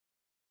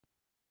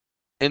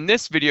In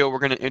this video, we're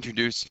going to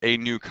introduce a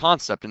new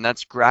concept, and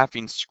that's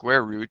graphing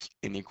square root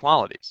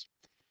inequalities.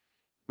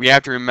 We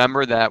have to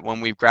remember that when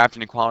we've graphed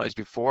inequalities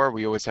before,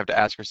 we always have to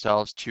ask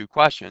ourselves two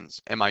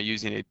questions. Am I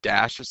using a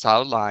dashed or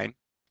solid line?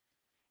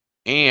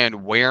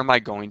 And where am I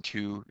going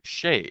to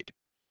shade?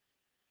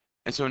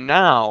 And so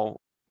now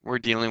we're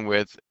dealing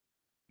with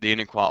the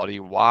inequality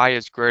y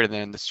is greater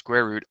than the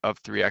square root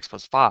of 3x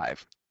plus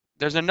 5.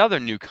 There's another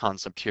new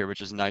concept here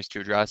which is nice to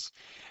address,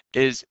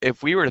 is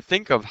if we were to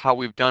think of how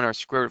we've done our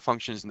square root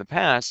functions in the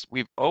past,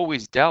 we've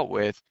always dealt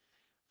with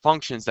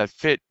functions that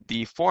fit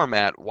the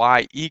format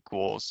y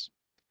equals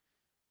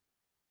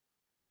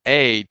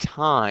a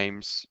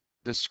times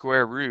the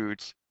square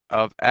root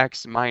of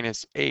x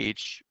minus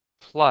h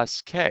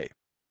plus k.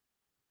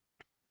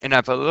 And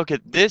if I look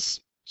at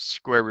this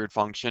square root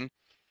function,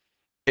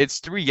 it's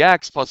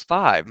 3x plus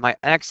 5. My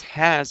x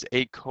has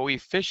a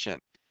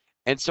coefficient.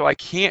 And so I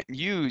can't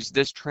use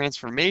this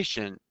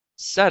transformation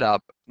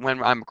setup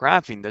when I'm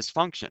graphing this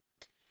function.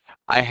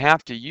 I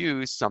have to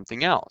use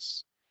something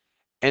else.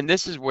 And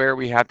this is where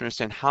we have to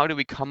understand, how do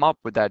we come up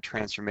with that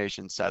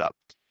transformation setup?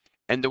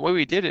 And the way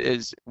we did it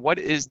is, what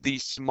is the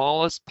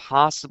smallest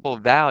possible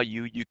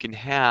value you can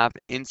have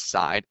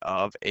inside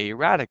of a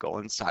radical,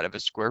 inside of a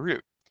square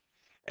root?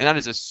 And that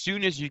is, as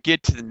soon as you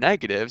get to the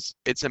negatives,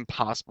 it's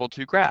impossible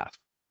to graph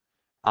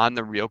on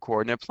the real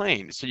coordinate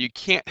plane. So you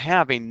can't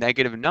have a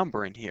negative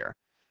number in here.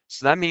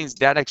 So that means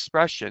that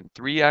expression,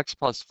 3x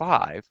plus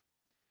 5,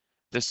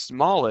 the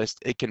smallest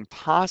it can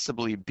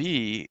possibly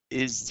be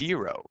is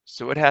 0.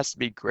 So it has to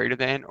be greater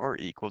than or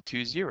equal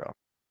to 0.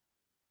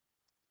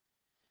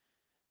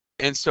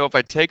 And so if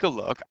I take a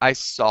look, I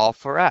solve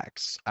for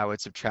x. I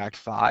would subtract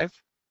 5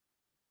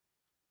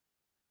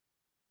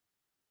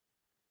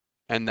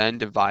 and then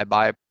divide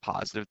by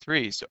positive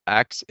 3. So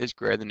x is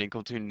greater than or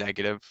equal to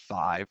negative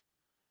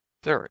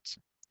 5/3.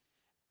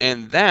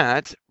 And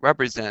that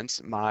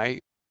represents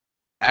my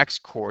x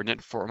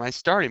coordinate for my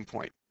starting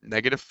point,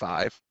 negative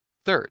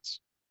 5/3.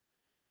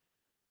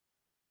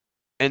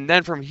 And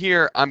then from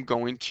here, I'm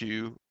going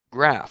to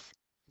graph.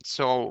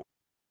 So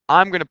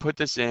I'm going to put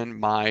this in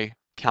my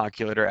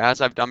calculator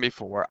as I've done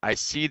before. I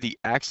see the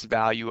x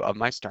value of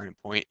my starting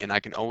point, and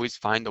I can always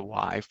find the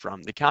y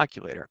from the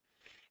calculator.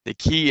 The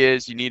key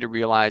is, you need to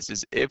realize,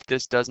 is if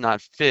this does not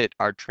fit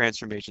our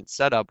transformation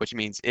setup, which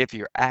means if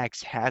your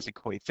x has a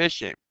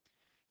coefficient,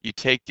 you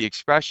take the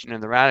expression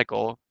in the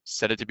radical,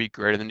 set it to be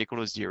greater than or equal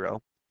to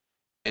 0,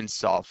 and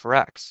solve for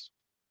x.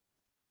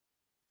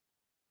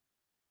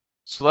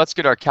 So let's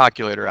get our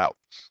calculator out.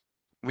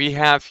 We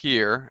have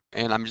here,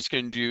 and I'm just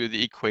going to do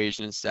the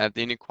equation instead of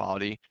the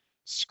inequality,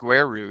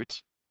 square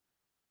root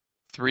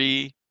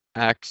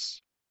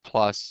 3x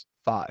plus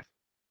 5.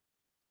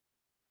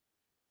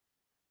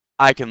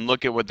 I can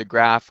look at what the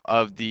graph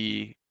of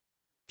the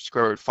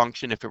square root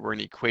function, if it were an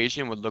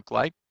equation, would look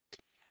like.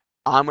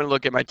 I'm going to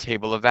look at my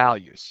table of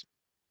values.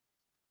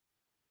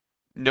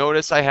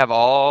 Notice I have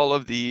all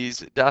of these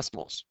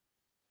decimals.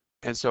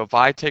 And so if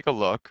I take a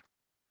look,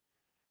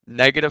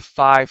 negative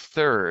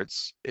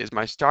 5/3 is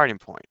my starting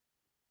point,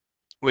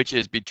 which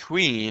is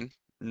between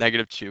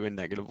negative 2 and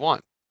negative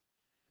 1.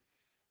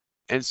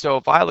 And so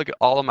if I look at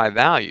all of my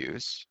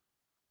values,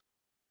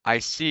 I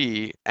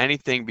see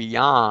anything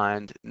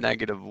beyond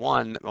negative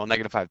 1, well,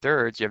 negative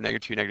 5/3, you have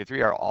negative 2, negative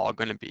 3 are all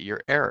going to be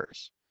your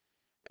errors.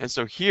 And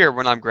so here,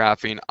 when I'm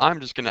graphing, I'm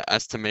just going to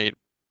estimate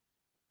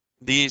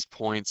these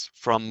points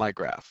from my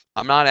graph.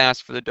 I'm not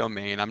asked for the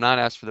domain, I'm not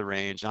asked for the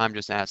range, I'm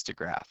just asked to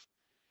graph.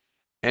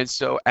 And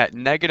so at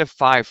negative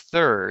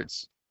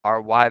 5/3,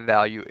 our y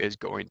value is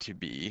going to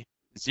be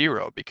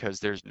 0 because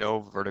there's no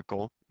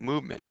vertical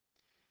movement.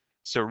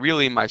 So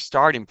really my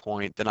starting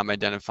point that I'm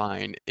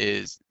identifying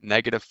is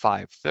negative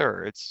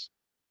 5/3,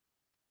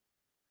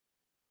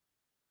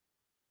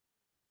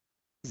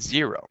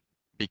 0,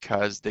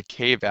 because the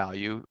k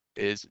value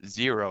is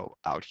 0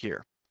 out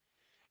here.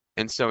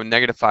 And so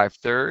negative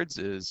 5/3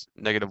 is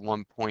negative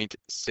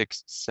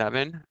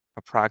 1.67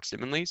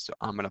 approximately. So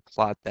I'm going to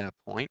plot that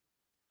point.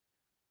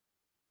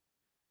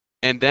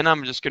 And then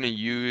I'm just going to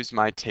use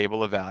my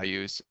table of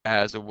values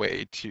as a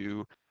way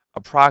to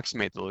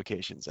approximate the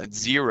locations. At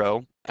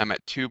 0, I'm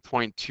at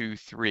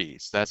 2.23.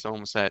 So that's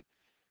almost at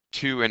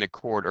 2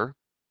 1/4.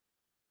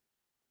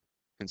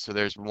 And so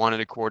there's 1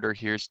 1/4,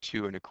 here's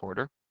 2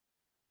 1/4.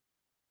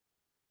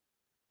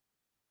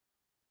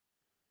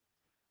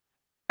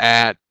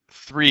 At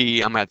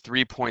 3, I'm at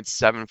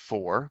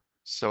 3.74.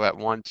 So at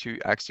 1, 2,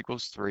 x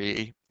equals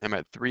 3, I'm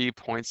at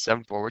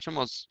 3.74, which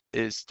almost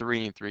is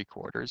 3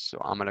 3/4. So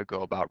I'm going to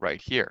go about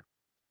right here.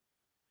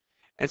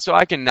 And so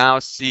I can now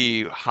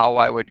see how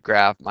I would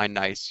graph my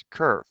nice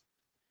curve.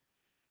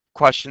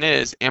 Question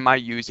is, am I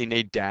using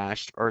a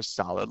dashed or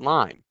solid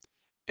line?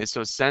 And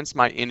so since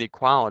my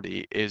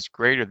inequality is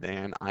greater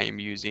than, I am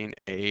using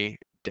a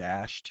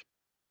dashed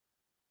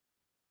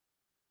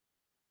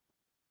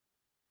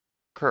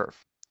curve.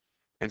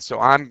 And so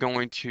I'm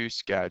going to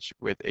sketch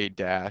with a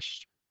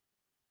dashed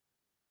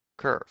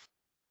curve.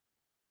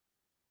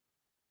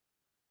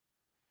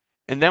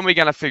 And then we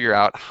got to figure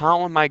out,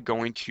 how am I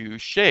going to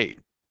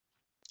shade?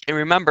 And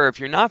remember, if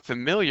you're not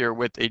familiar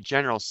with a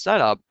general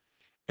setup,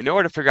 in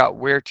order to figure out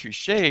where to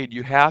shade,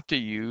 you have to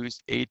use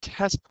a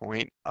test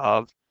point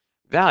of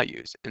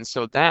values. And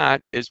so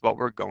that is what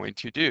we're going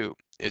to do,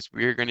 is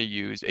we're going to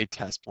use a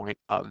test point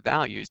of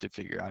values to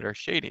figure out our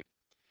shading.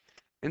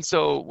 And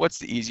so what's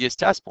the easiest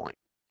test point?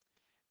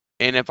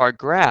 And if our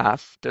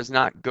graph does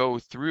not go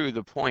through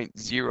the point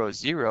 0,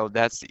 0,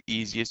 that's the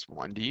easiest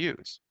one to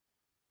use.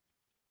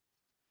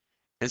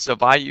 And so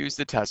if I use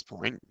the test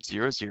point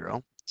 0,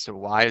 0, so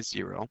y is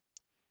 0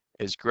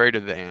 is greater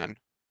than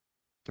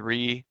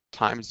 3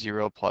 times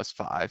 0 plus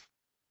 5.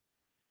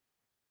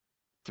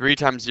 3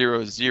 times 0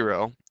 is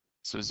 0,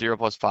 so 0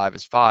 plus 5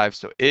 is 5.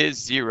 So is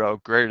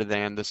 0 greater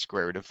than the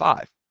square root of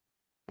 5?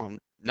 Well,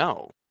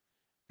 no.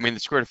 I mean, the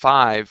square root of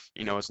 5,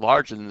 is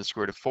larger than the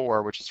square root of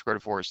 4, which the square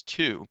root of 4 is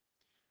 2.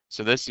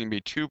 So this can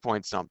be 2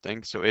 point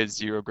something. So is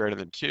 0 greater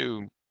than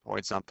 2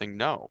 point something?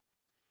 No,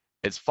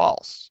 it's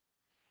false.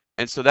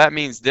 And so that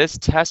means this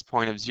test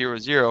point of 0,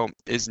 0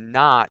 is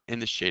not in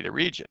the shaded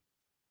region.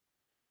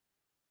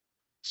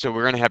 So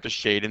we're going to have to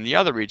shade in the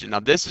other region. Now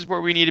this is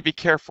where we need to be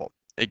careful.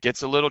 It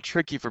gets a little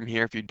tricky from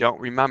here if you don't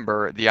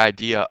remember the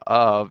idea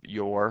of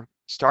your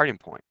starting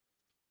point.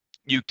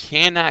 You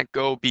cannot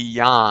go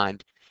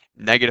beyond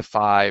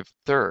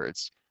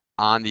 -5/3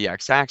 on the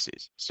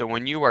x-axis. So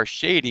when you are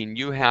shading,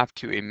 you have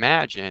to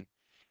imagine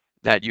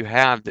that you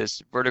have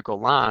this vertical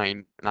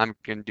line, and I'm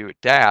going to do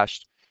it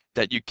dashed,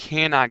 that you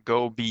cannot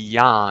go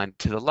beyond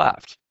to the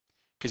left.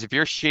 Because if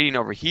you're shading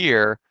over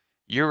here,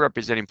 you're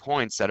representing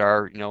points that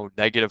are,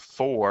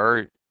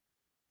 -4,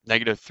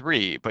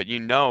 -3, but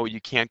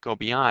you can't go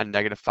beyond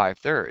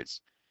 -5/3.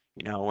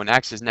 When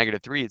x is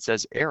 -3, it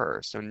says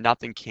error, so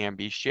nothing can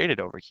be shaded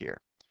over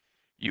here.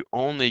 You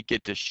only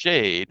get to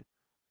shade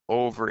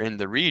over in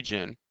the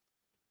region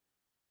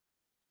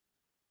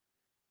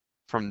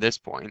from this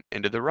point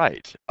into the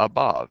right,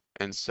 above.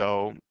 And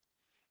so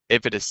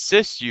if it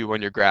assists you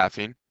when you're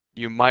graphing,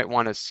 you might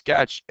want to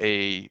sketch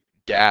a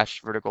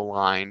dashed vertical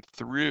line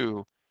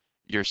through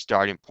your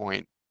starting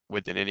point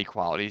with an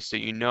inequality so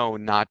you know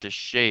not to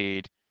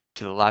shade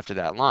to the left of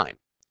that line.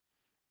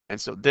 And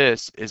so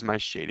this is my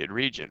shaded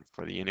region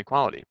for the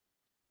inequality.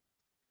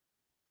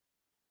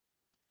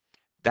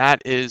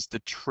 That is the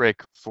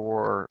trick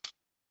for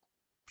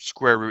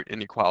square root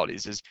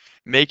inequalities, is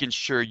making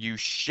sure you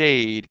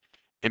shade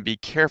and be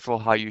careful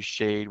how you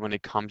shade when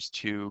it comes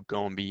to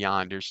going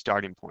beyond your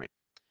starting point.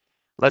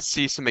 Let's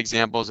see some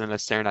examples in a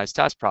standardized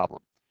test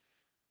problem.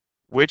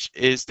 Which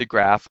is the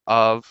graph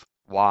of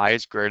y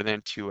is greater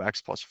than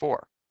 2x plus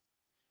 4?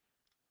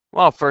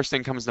 Well, first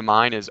thing comes to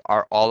mind is,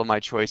 are all of my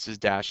choices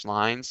dashed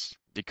lines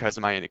because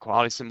of my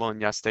inequality symbol?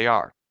 And yes, they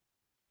are.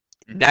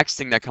 Next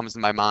thing that comes to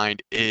my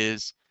mind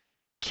is,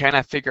 can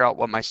I figure out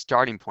what my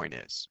starting point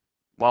is?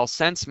 Well,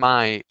 since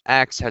my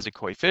x has a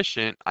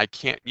coefficient, I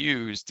can't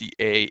use the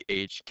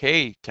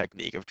AHK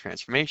technique of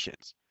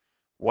transformations.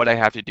 What I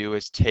have to do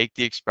is take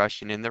the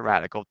expression in the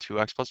radical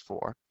 2x plus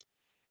 4,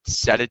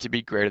 set it to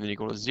be greater than or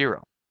equal to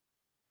 0.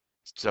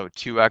 So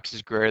 2x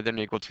is greater than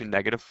or equal to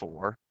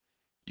 -4.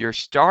 Your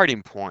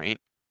starting point,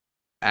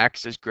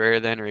 x is greater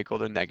than or equal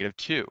to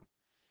 -2.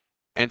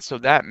 And so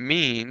that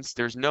means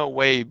there's no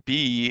way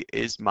B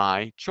is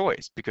my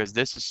choice, because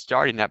this is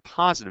starting at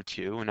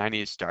 +2 and I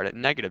need to start at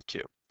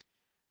 -2.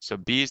 So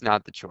B is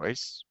not the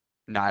choice,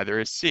 neither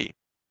is C.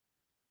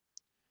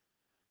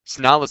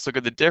 So now let's look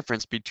at the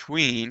difference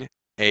between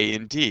A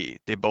and D.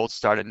 They both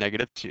start at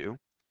 -2.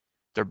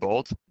 They're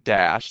both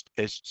dashed.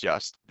 It's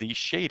just the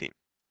shading.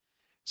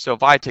 So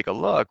if I take a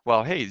look,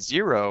 well, hey,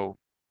 0,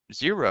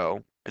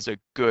 0 is a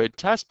good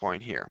test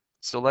point here.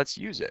 So let's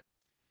use it.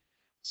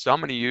 So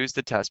I'm going to use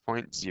the test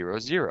point 0,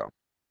 0.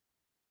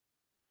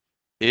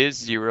 Is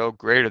 0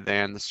 greater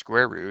than the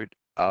square root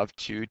of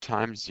 2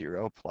 times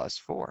 0 plus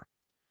 4?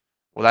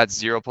 Well, that's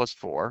 0 plus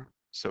 4.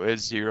 So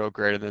is 0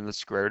 greater than the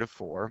square root of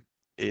 4?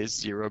 Is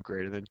 0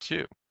 greater than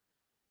 2?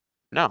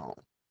 No.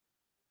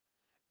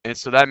 And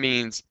so that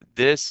means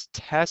this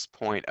test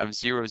point of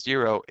 0,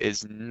 0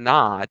 is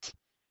not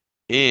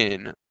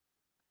in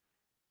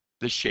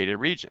the shaded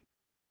region.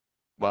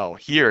 Well,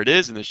 here it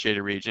is in the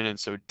shaded region, and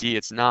so D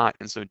it's not,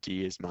 and so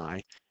D is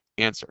my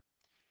answer.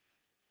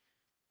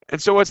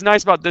 And so what's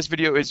nice about this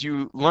video is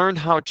you learned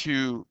how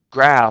to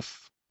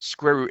graph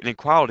square root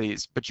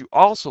inequalities, but you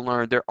also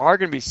learned there are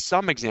going to be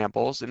some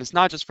examples, and it's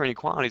not just for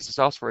inequalities, it's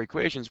also for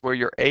equations, where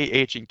your A,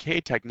 H, and K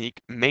technique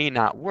may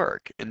not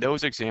work. And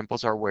those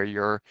examples are where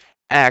your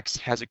x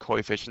has a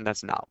coefficient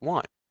that's not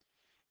 1.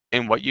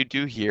 And what you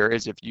do here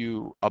is, if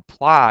you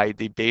apply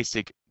the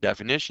basic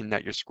definition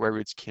that your square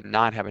roots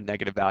cannot have a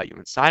negative value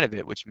inside of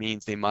it, which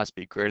means they must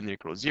be greater than or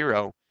equal to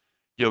 0,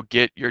 you'll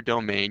get your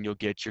domain, you'll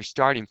get your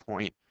starting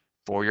point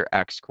for your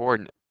x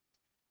coordinate.